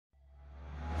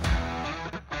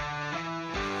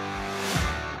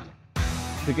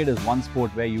Cricket is one sport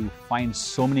where you find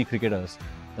so many cricketers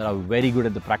that are very good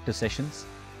at the practice sessions,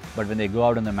 but when they go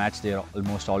out on the match, they are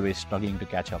almost always struggling to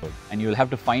catch up. And you'll have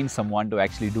to find someone to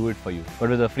actually do it for you. But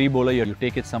with a free bowler, you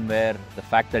take it somewhere, the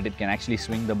fact that it can actually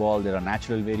swing the ball, there are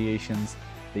natural variations,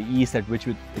 the ease at which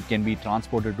it can be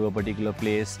transported to a particular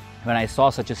place. When I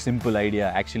saw such a simple idea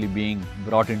actually being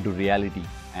brought into reality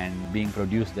and being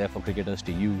produced there for cricketers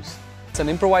to use. It's an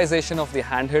improvisation of the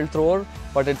handheld thrower,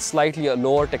 but it's slightly a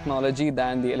lower technology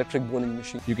than the electric bowling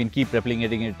machine. You can keep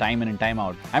replicating it time in and time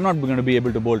out. I'm not going to be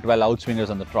able to bowl 12 outswingers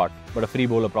on the trot, but a free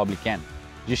bowler probably can.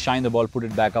 Just shine the ball, put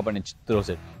it back up and it throws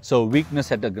it. So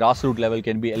weakness at the grassroots level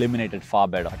can be eliminated far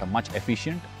better at a much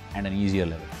efficient and an easier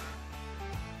level.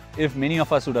 If many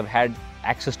of us would have had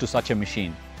access to such a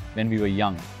machine when we were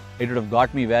young, it would have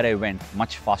got me where I went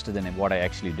much faster than what I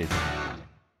actually did.